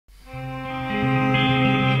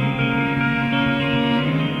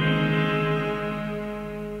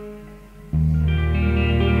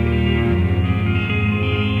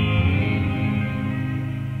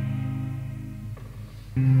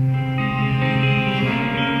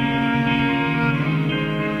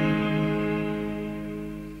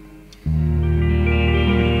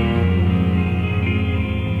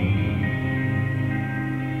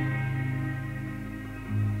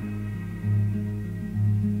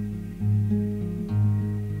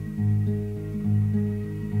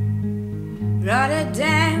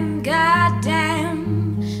Rotterdam,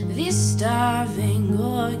 goddamn, these starving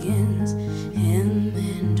organs, him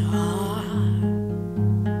and her,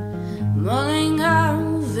 mulling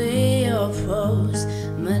over your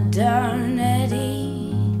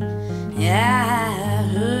post-modernity. I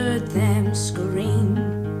heard them scream,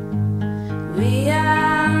 we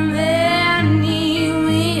are many,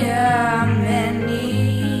 we are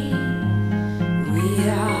many, we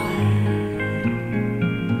are.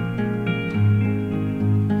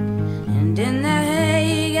 And in the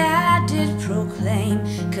Hague I did proclaim,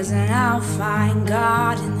 'cause I'll find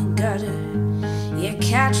God in the gutter. You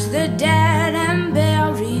catch the dead and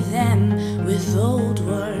bury them with old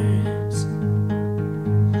words.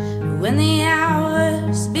 When the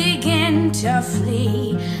hours begin to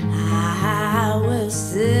flee, I will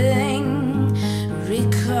sing,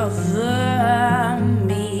 recover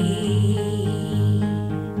me.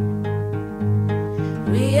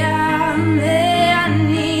 We are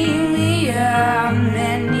many, we are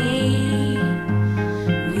many,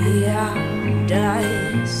 we are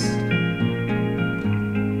dust.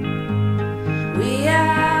 We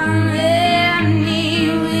are many,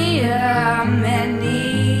 we are many,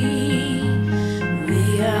 we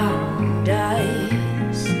are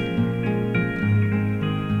dust.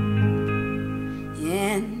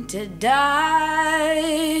 Into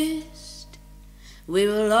dust we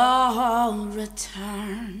will all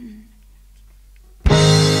return.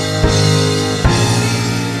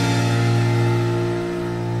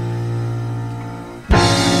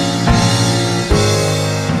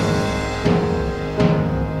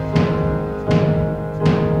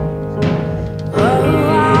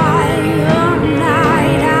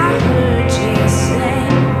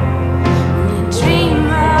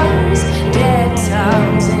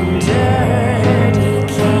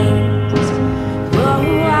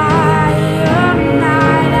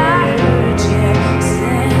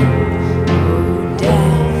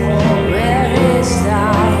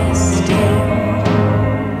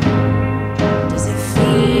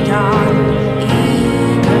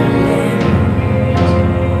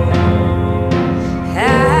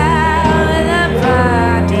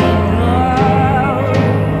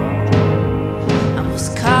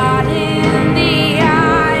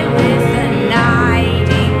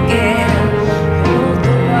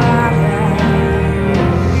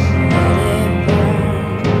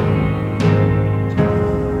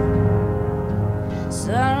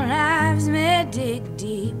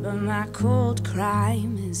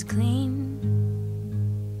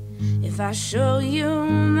 If I show you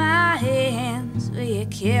my hands, will you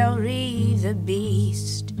carry the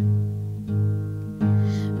beast?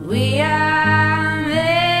 We are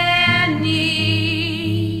many,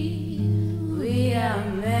 we are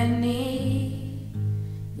many,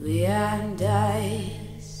 we are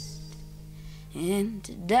dust. And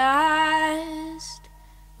to dust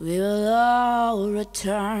we will all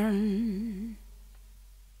return.